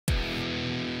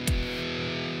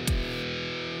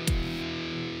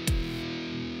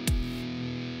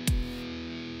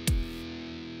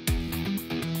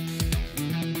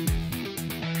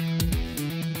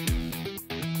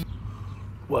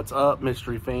What's up,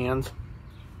 mystery fans?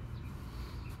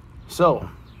 So,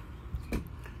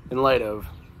 in light of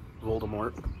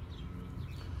Voldemort,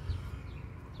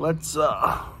 let's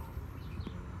talk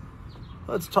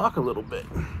a little bit.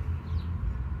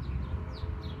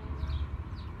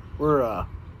 We're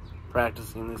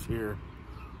practicing this here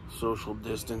social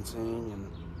distancing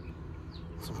and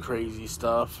some crazy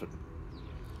stuff.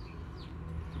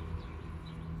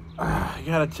 I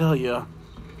gotta tell you,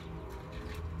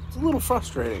 it's a little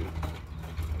frustrating,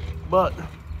 but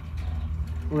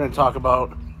we're going to talk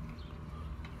about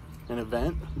an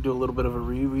event, do a little bit of a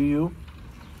review,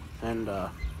 and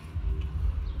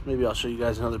maybe I'll show you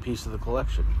guys another piece of the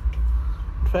collection.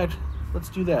 In fact, let's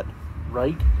do that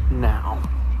right now.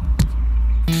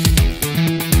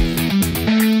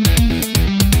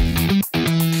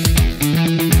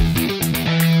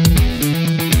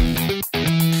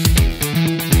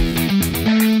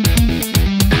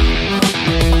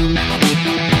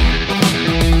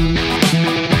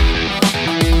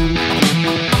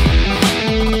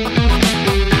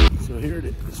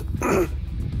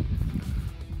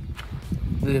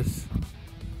 This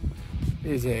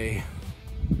is a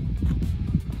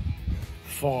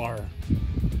far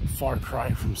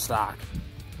cry from stock.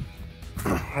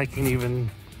 I can't even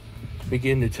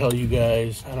begin to tell you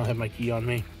guys. I don't have my key on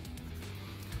me,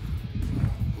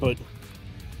 but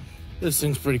this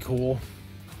thing's pretty cool.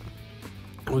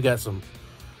 We got some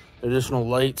additional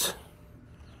lights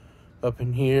up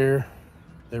in here.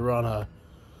 They run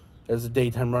as a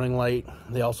daytime running light.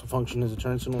 They also function as a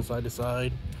turn signal side to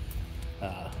side.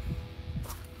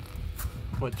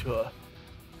 Went to a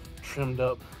trimmed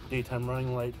up daytime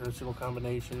running light turn signal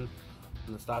combination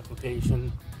in the stock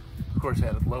location. Of course,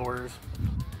 added lowers.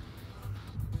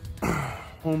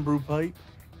 Homebrew pipe.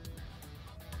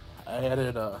 I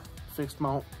added a fixed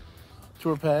mount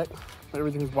tour pack.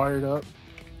 Everything's wired up.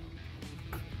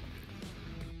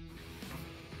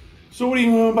 So what do you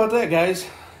know about that, guys?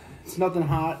 It's nothing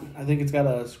hot. I think it's got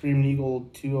a Screaming Eagle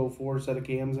 204 set of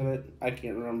cams in it. I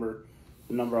can't remember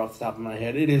the number off the top of my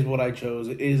head. It is what I chose.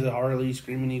 It is a Harley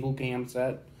Screaming Eagle cam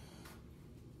set.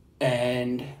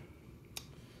 And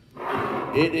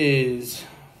it is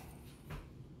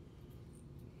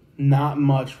not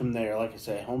much from there. Like I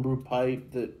say, homebrew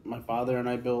pipe that my father and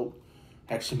I built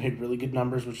actually made really good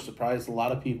numbers, which surprised a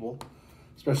lot of people,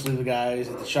 especially the guys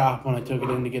at the shop when I took it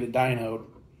in to get it dynoed.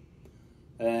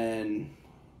 And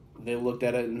they looked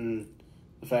at it and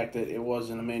the fact that it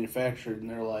wasn't manufactured, and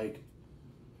they're like,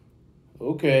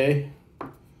 okay,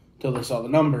 until they saw the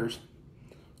numbers.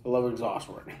 I love exhaust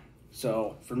work.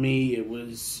 So for me, it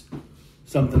was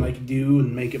something I could do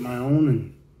and make it my own,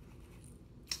 and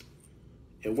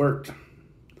it worked.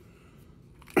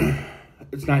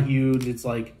 It's not huge. It's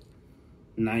like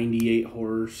 98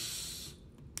 horse,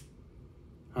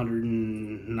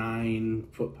 109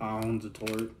 foot-pounds of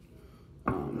torque.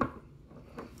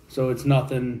 So it's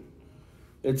nothing.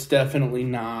 It's definitely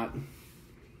not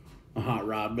a hot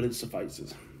rod, but it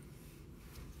suffices.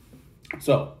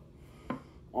 So,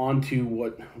 on to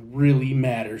what really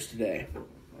matters today.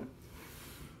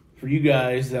 For you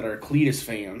guys that are Cleetus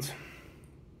fans,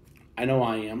 I know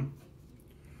I am.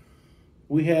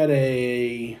 We had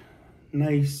a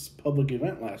nice public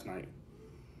event last night.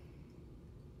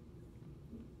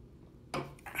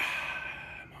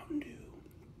 Mountain Dew.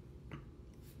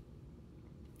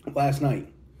 Last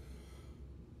night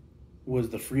was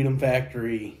the Freedom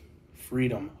Factory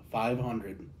Freedom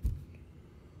 500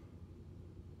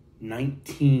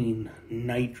 19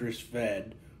 nitrous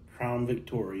fed Crown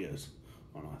Victorias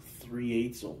on a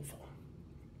 3/8 oval.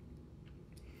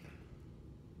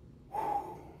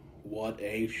 What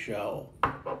a show.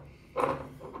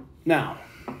 Now,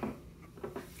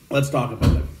 let's talk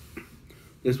about it.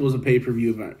 This was a pay-per-view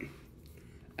event.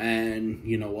 And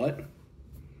you know what?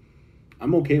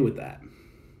 I'm okay with that.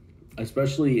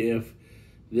 Especially if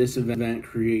this event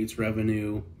creates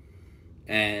revenue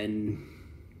and,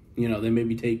 you know, they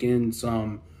maybe take in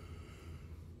some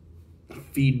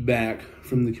feedback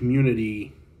from the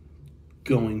community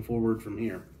going forward from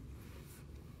here.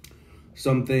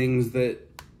 Some things that,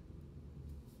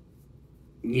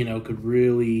 you know, could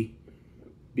really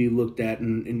be looked at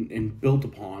and built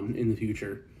upon in the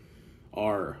future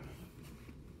are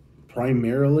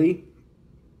primarily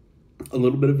a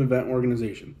little bit of event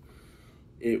organization.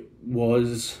 It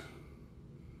was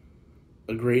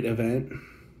a great event,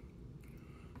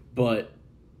 but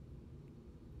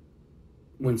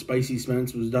when Spicy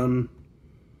Spence was done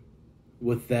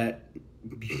with that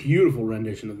beautiful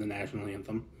rendition of the national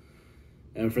anthem,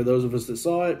 and for those of us that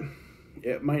saw it,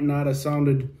 it might not have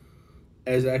sounded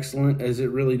as excellent as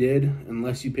it really did,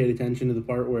 unless you paid attention to the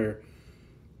part where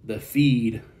the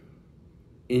feed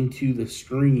into the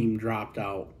stream dropped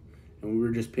out, and we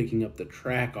were just picking up the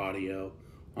track audio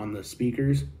on the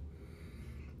speakers,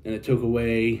 and it took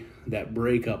away that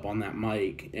breakup on that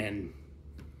mic. And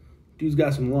dude's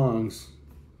got some lungs.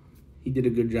 He did a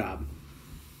good job.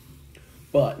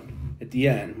 But at the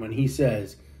end, when he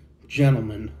says,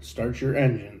 "Gentlemen, start your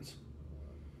engines,"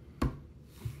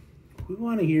 we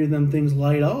want to hear them things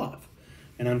light off.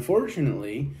 And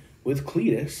unfortunately, with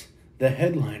Cleetus, the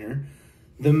headliner,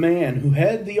 the man who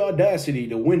had the audacity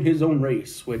to win his own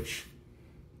race, which,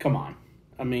 come on.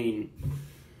 I mean,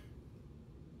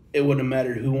 it wouldn't have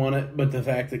mattered who won it, but the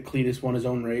fact that Cleetus won his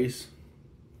own race,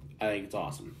 I think it's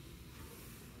awesome.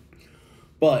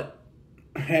 But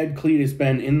had Cleetus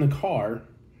been in the car,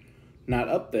 not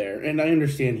up there, and I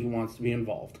understand he wants to be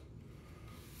involved,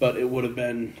 but it would have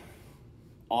been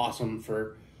awesome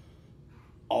for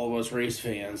all of us race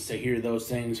fans to hear those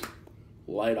things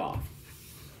light off.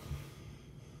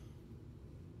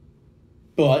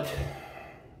 But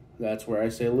that's where I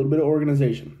say a little bit of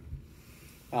organization.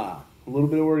 A little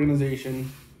bit of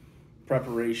organization,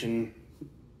 preparation.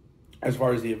 As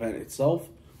far as the event itself,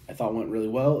 I thought went really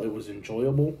well. It was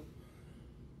enjoyable.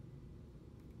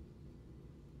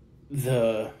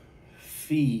 The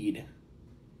feed,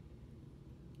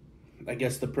 I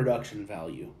guess the production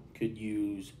value could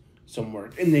use some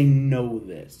work. And they know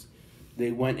this.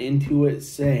 They went into it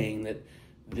saying that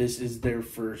this is their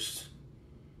first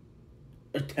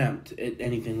attempt at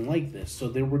anything like this. So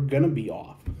they were going to be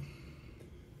off.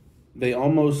 They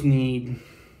almost need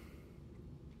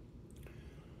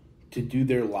to do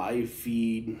their live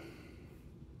feed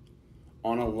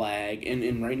on a lag.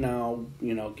 And right now,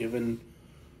 you know, given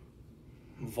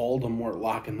Voldemort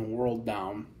locking the world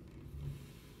down,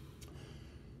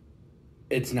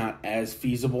 it's not as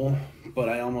feasible. But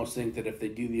I almost think that if they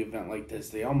do the event like this,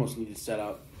 they almost need to set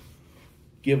up,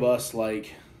 give us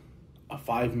like a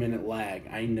 5-minute lag.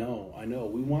 I know,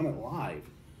 we want it live.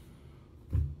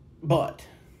 But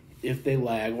if they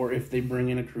lag, or if they bring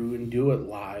in a crew and do it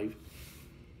live,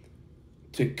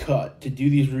 to cut, to do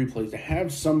these replays, to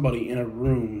have somebody in a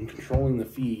room controlling the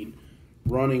feed,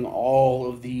 running all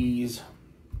of these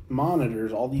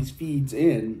monitors, all these feeds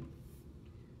in,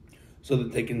 so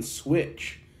that they can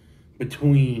switch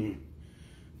between.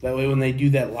 That way when they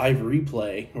do that live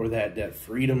replay, or that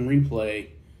freedom replay,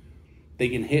 they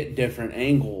can hit different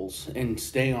angles and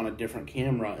stay on a different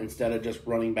camera instead of just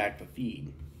running back the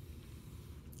feed.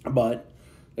 But,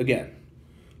 again,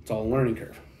 it's all a learning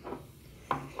curve.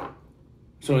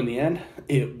 So in the end,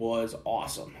 it was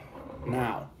awesome.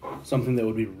 Now, something that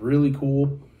would be really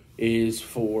cool is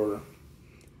for,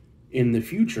 in the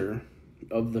future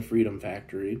of the Freedom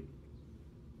Factory,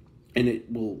 and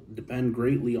it will depend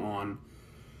greatly on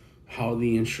how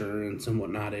the insurance and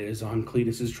whatnot is on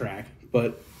Cleetus's track,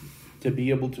 but to be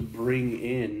able to bring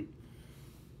in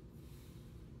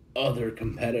other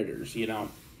competitors, you know.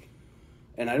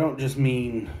 And I don't just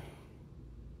mean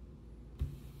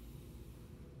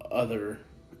other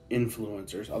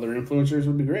influencers. Other influencers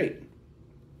would be great.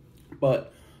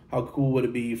 But how cool would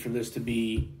it be for this to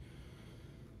be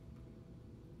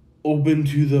open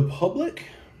to the public?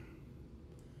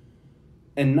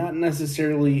 And not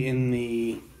necessarily in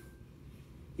the,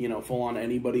 you know, full on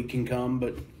anybody can come,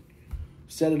 but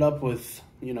set it up with,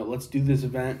 you know, let's do this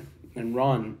event and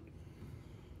run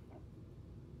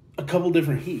a couple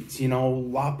different heats, you know,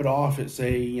 lop it off at,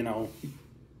 say, you know,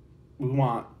 we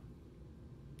want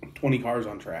 20 cars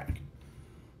on track.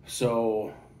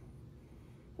 So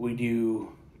we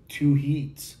do 2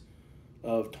 heats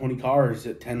of 20 cars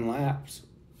at 10 laps,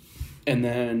 and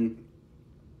then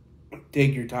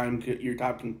take your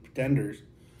top contenders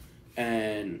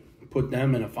and put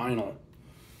them in a final.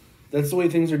 That's the way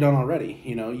things are done already.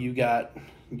 You know, you got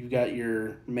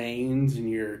your mains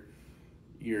and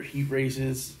your heat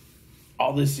races.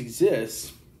 All this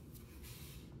exists,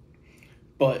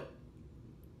 but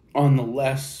on the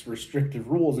less restrictive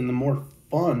rules and the more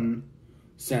fun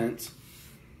sense,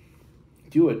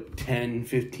 do a 10,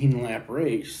 15 lap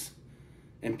race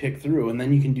and pick through. And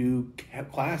then you can do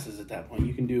classes at that point.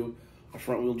 You can do a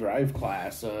front wheel drive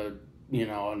class, you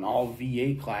know, an all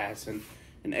V8 class, and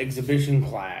an exhibition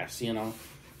class, you know.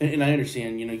 And I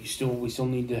understand, you know, we still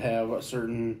need to have a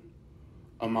certain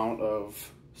amount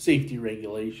of safety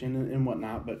regulation and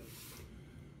whatnot, but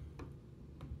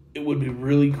it would be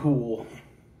really cool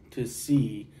to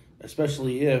see,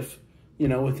 especially if, you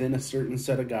know, within a certain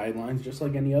set of guidelines, just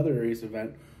like any other race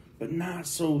event, but not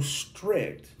so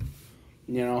strict.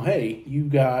 You know, hey, you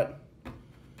got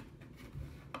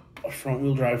a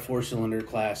front-wheel drive 4-cylinder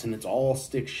class, and it's all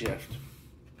stick shift.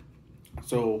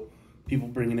 So people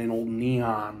bringing in old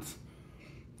neons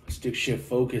stick shift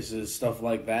focuses, stuff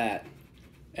like that.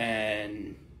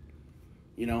 And,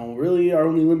 you know, really our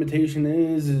only limitation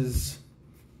is,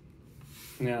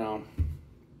 you know,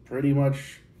 pretty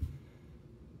much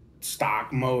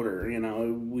stock motor. You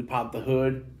know, we pop the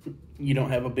hood, you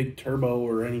don't have a big turbo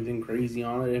or anything crazy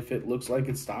on it. If it looks like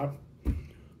it's stock,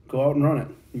 go out and run it.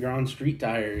 You're on street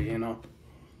tire, you know.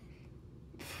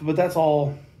 But that's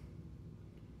all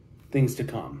things to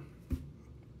come.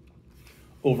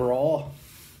 Overall,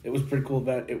 it was a pretty cool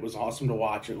event. It was awesome to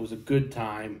watch. It was a good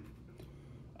time.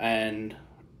 And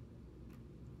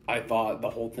I thought the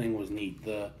whole thing was neat.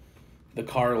 The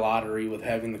car lottery with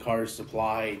having the cars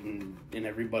supplied and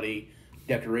everybody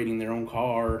decorating their own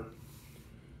car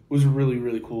was a really,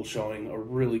 really cool showing. A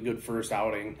really good first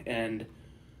outing. And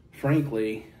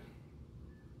frankly,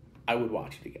 I would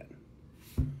watch it again.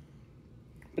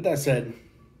 But that said,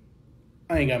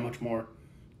 I ain't got much more.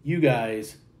 You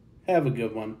guys have a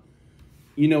good one.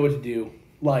 You know what to do.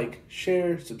 Like,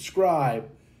 share, subscribe,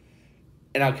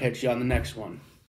 and I'll catch you on the next one.